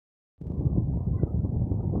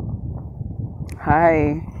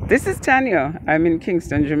Hi, this is Tanya. I'm in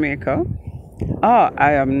Kingston, Jamaica.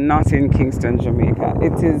 I am not in Kingston, Jamaica.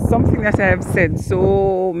 It is something that I have said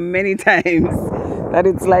so many times that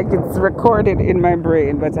it's like it's recorded in my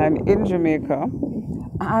brain, but I'm in Jamaica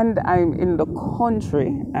and I'm in the country,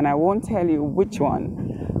 and I won't tell you which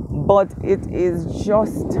one, but it's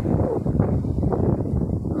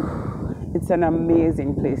an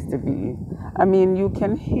amazing place to be. I mean, you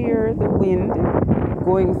can hear the wind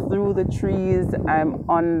going through the trees. I'm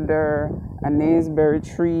under a naseberry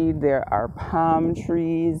tree. There are palm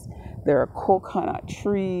trees. There are coconut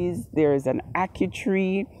trees. There's an ackee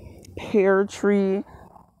tree, pear tree.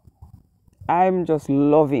 I'm just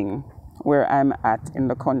loving where I'm at in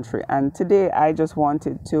the country. And today I just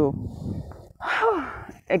wanted to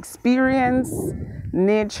experience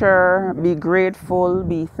nature, be grateful,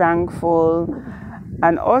 be thankful,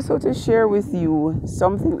 and also to share with you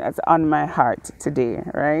something that's on my heart today,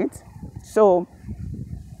 right? So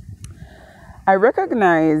I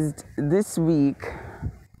recognized this week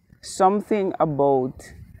something about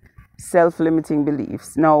self-limiting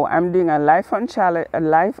beliefs. Now I'm doing a life on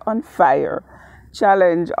fire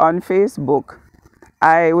challenge on Facebook.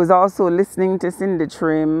 I was also listening to Cindy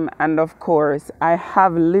Trim, and of course I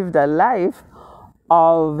have lived a life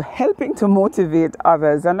of helping to motivate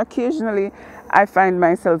others, and occasionally I find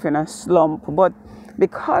myself in a slump, but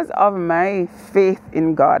because of my faith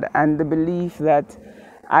in God and the belief that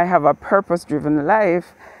I have a purpose-driven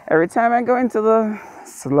life, every time I go into the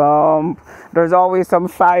slump, there's always some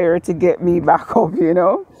fire to get me back up,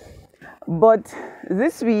 But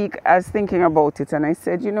this week I was thinking about it, and I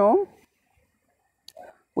said,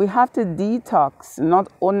 we have to detox not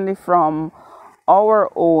only from our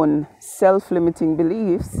own self-limiting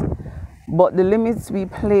beliefs, but the limits we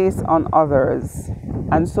place on others.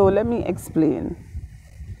 And so let me explain.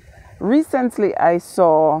 Recently, I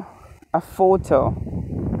saw a photo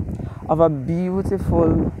of a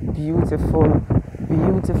beautiful, beautiful,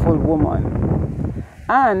 beautiful woman.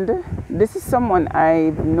 And this is someone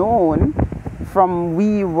I've known from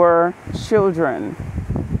we were children.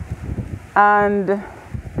 And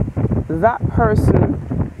that person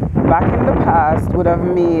back in the past would have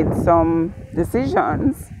made some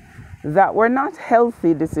decisions that were not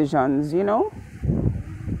healthy decisions,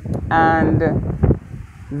 and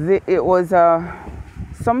it was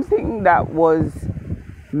something that was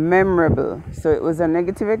memorable. So it was a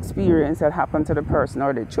negative experience that happened to the person,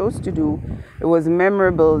 or they chose to do. It was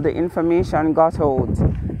memorable. The information got out,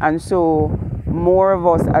 and so more of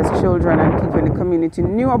us as children and people in the community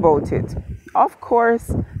knew about it. Of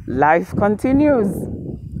course, life continues.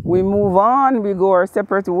 We move on, we go our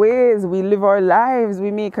separate ways, we live our lives, we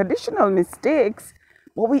make additional mistakes,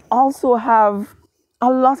 but we also have a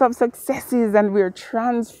lot of successes, and we're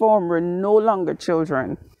transformed. We're no longer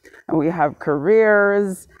children, and we have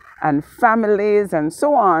careers and families and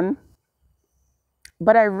so on.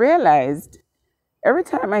 But I realized every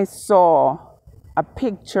time I saw a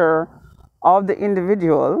picture of the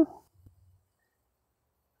individual,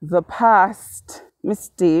 the past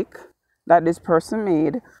mistake that this person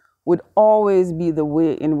made would always be the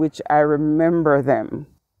way in which I remember them.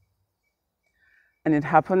 And it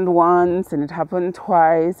happened once, and it happened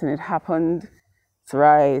twice, and it happened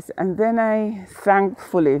thrice. And then I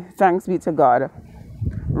thankfully, thanks be to God,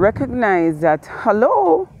 recognize that,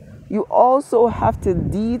 hello, you also have to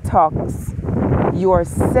detox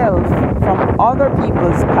yourself from other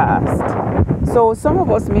people's past. So some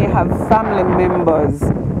of us may have family members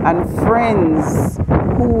and friends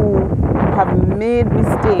who have made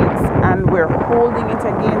mistakes, and we're holding it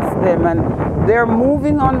against them, and they're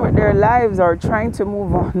moving on with their lives or trying to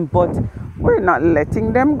move on, but we're not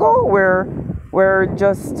letting them go. We're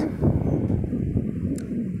just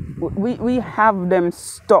we have them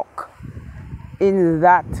stuck in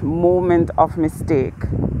that moment of mistake,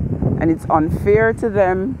 and it's unfair to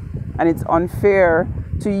them, and it's unfair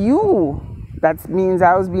to you. That means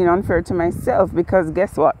I was being unfair to myself, because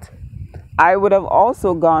guess what? I would have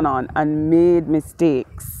also gone on and made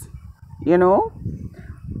mistakes.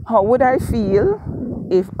 How would I feel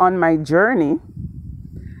if on my journey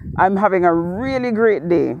I'm having a really great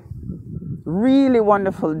day, really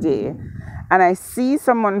wonderful day, and I see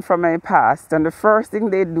someone from my past, and the first thing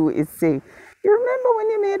they do is say, you remember when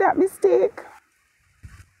you made that mistake?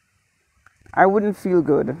 I wouldn't feel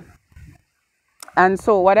good. And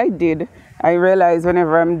so what I did, I realized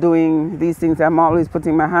whenever I'm doing these things, I'm always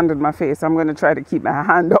putting my hand on my face. I'm going to try to keep my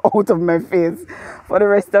hand out of my face for the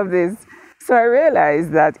rest of this. So I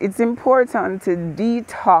realized that it's important to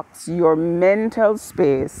detox your mental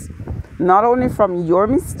space, not only from your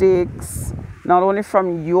mistakes, not only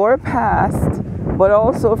from your past, but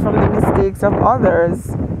also from the mistakes of others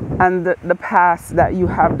and the past that you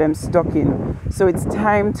have them stuck in. So it's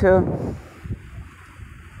time to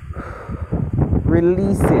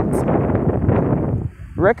release it.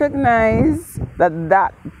 Recognize that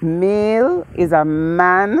that male is a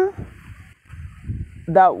man,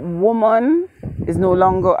 that woman is no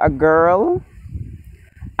longer a girl,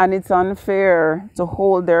 and it's unfair to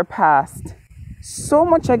hold their past so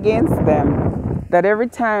much against them that every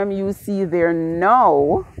time you see their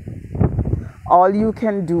now, all you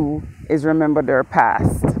can do is remember their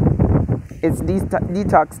past. It's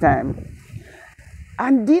detox time.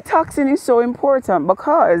 And detoxing is so important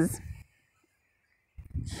because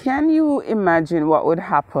can you imagine what would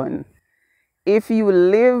happen if you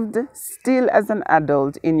lived still as an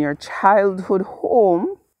adult in your childhood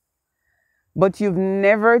home, but you've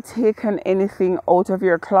never taken anything out of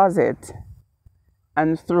your closet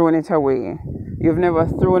and thrown it away? You've never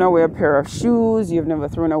thrown away a pair of shoes. You've never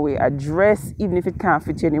thrown away a dress, even if it can't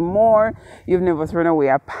fit you anymore. You've never thrown away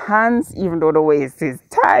a pants, even though the waist is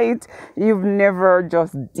tight. You've never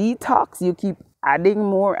just detox. You keep adding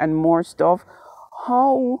more and more stuff.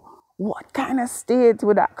 What kind of state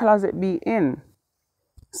would that closet be in?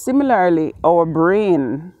 Similarly, our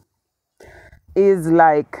brain is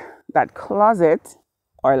like that closet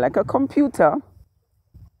or like a computer.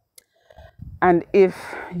 And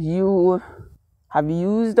if you have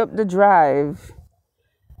used up the drive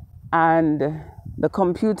and the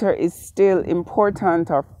computer is still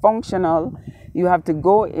important or functional, you have to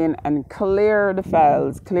go in and clear the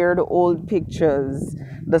files, clear the old pictures,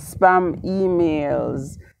 the spam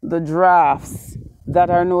emails, the drafts that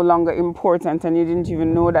are no longer important, and you didn't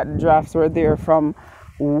even know that the drafts were there from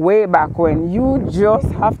way back when. You just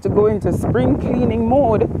have to go into spring cleaning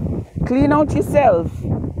mode, clean out yourself,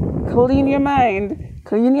 clean your mind,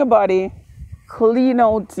 clean your body, clean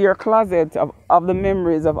out your closet of the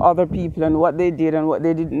memories of other people and what they did and what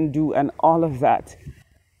they didn't do and all of that.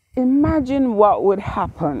 Imagine what would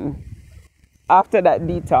happen after that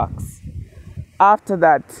detox, after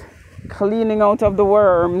that cleaning out of the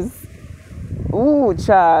worms. Ooh,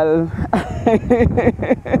 child.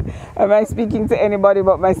 Am I speaking to anybody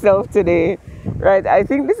but myself today? Right, I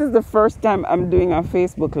think this is the first time I'm doing a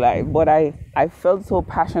Facebook Live, but I felt so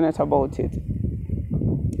passionate about it.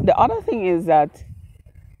 The other thing is that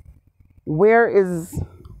where is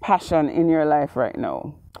passion in your life right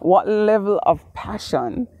now? What level of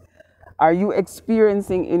passion are you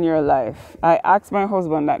experiencing in your life? I asked my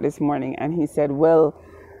husband that this morning and he said, well,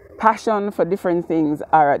 passion for different things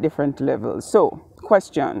are at different levels. So,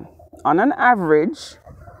 question, on an average,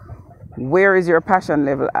 where is your passion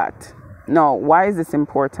level at? Now, why is this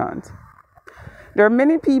important? There are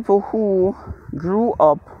many people who grew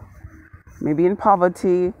up maybe in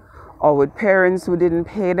poverty or with parents who didn't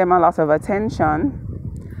pay them a lot of attention,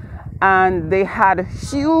 and they had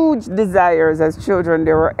huge desires as children.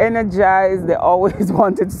 They were energized. They always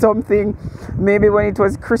wanted something. Maybe when it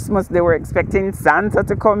was Christmas, they were expecting Santa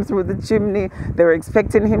to come through the chimney. They were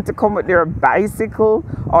expecting him to come with their bicycle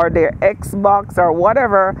or their Xbox or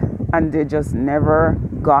whatever, and they just never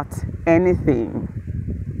got anything.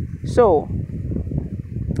 So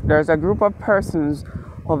there's a group of persons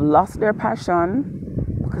who have lost their passion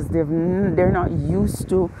because they're not used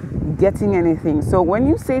to getting anything. So when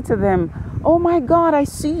you say to them, oh my God, I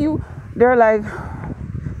see you, they're like,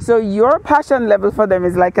 so your passion level for them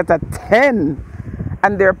is like at a 10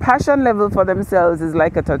 and their passion level for themselves is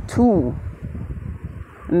like at a 2.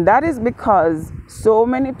 And that is because so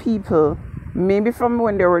many people, maybe from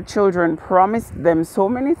when they were children, promised them so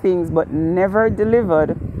many things but never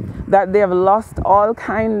delivered, that they have lost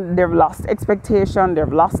they've lost expectation,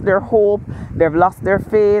 they've lost their hope, they've lost their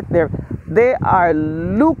faith, they are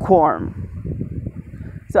lukewarm.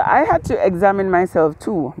 So I had to examine myself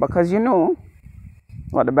too, because you know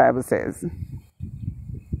what the Bible says.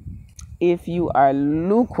 If you are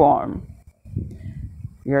lukewarm,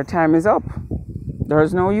 your time is up.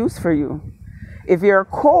 There's no use for you. If you're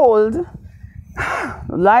cold,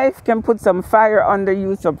 life can put some fire under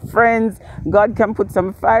you, some friends, God can put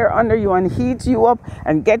some fire under you and heat you up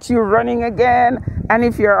and get you running again. And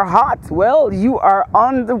if you're hot, well, you are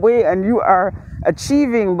on the way and you are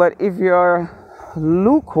achieving. But if you're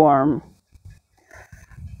lukewarm,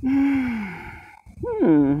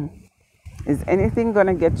 is anything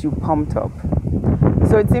gonna get you pumped up?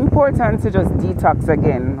 So it's important to just detox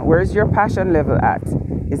again. Where's your passion level at?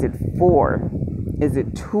 Is it 4? Is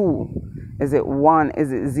it 2? Is it 1?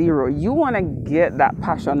 Is it 0? You want to get that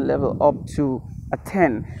passion level up to a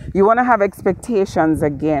 10. You want to have expectations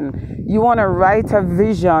again. You want to write a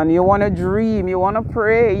vision. You want to dream. You want to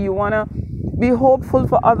pray. You want to Be hopeful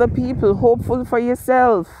for other people, hopeful for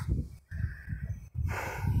yourself.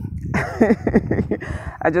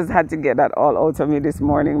 I just had to get that all out of me this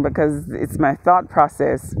morning because it's my thought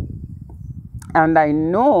process. And I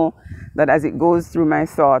know that as it goes through my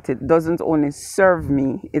thought, it doesn't only serve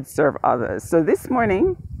me, it serves others. So this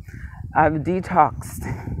morning, I've detoxed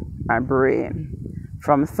my brain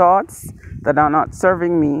from thoughts that are not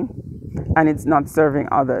serving me and it's not serving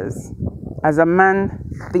others. As a man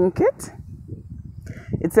thinketh,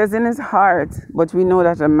 it says in his heart, but we know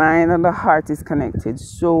that the mind and the heart is connected.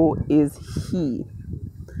 So is he.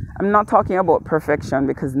 I'm not talking about perfection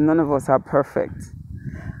because none of us are perfect.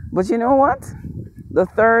 But you know what? The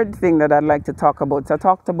third thing that I'd like to talk about, so I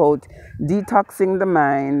talked about detoxing the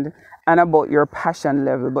mind and about your passion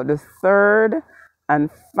level. But the third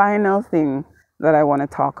and final thing that I want to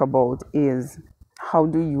talk about is how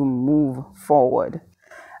do you move forward?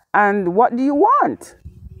 And what do you want?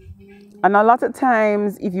 And a lot of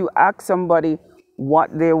times, if you ask somebody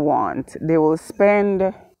what they want, they will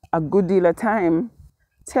spend a good deal of time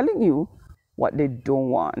telling you what they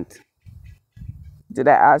don't want. Did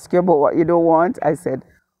I ask you about what you don't want? I said,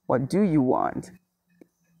 what do you want?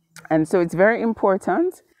 And so it's very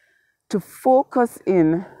important to focus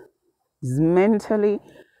in, mentally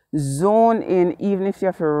zone in, even if you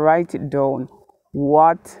have to write it down.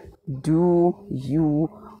 What do you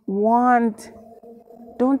want?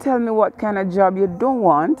 Don't tell me what kind of job you don't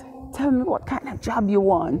want. Tell me what kind of job you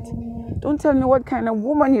want. Don't tell me what kind of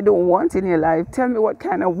woman you don't want in your life. Tell me what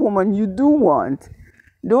kind of woman you do want.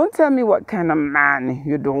 Don't tell me what kind of man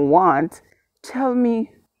you don't want. Tell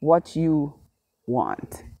me what you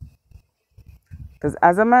want. Because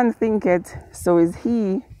as a man thinketh, so is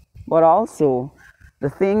he. But also,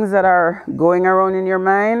 the things that are going around in your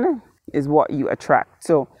mind is what you attract.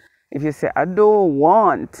 So if you say, I don't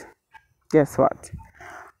want, guess what?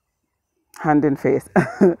 Hand in face.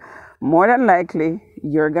 More than likely,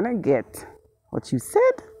 you're going to get what you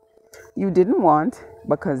said you didn't want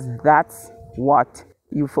because that's what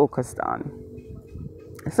you focused on.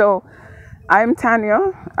 So I'm Tanya.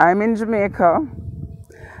 I'm in Jamaica.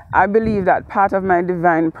 I believe that part of my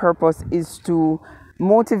divine purpose is to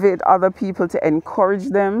motivate other people, to encourage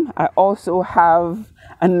them. I also have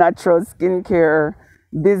a natural skincare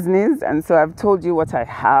business, and so I've told you what I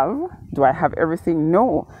have. Do I have everything?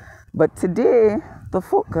 No. But today, the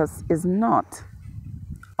focus is not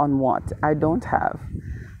on what I don't have.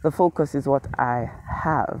 The focus is what I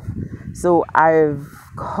have. So I've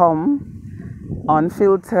come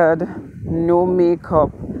unfiltered, no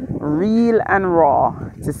makeup, real and raw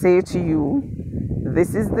to say to you,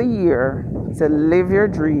 this is the year to live your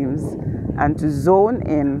dreams and to zone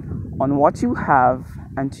in on what you have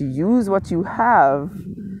and to use what you have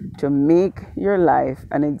to make your life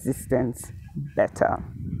and existence better.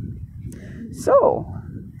 So,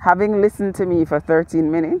 having listened to me for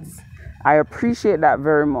 13 minutes, I appreciate that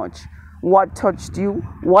very much. What touched you?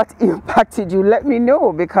 What impacted you? Let me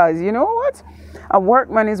know, because you know what? A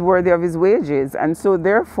workman is worthy of his wages. And so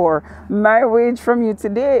therefore, my wage from you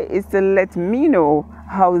today is to let me know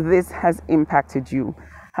how this has impacted you.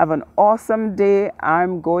 Have an awesome day.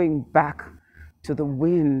 I'm going back to the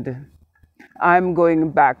wind. I'm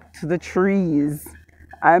going back to the trees.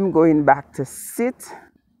 I'm going back to sit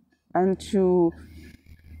and to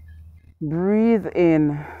breathe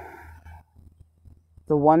in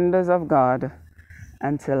the wonders of God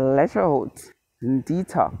and to let out and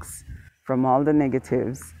detox from all the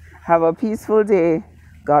negatives. Have a peaceful day.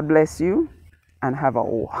 God bless you and have a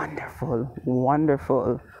wonderful,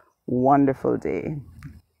 wonderful, wonderful day.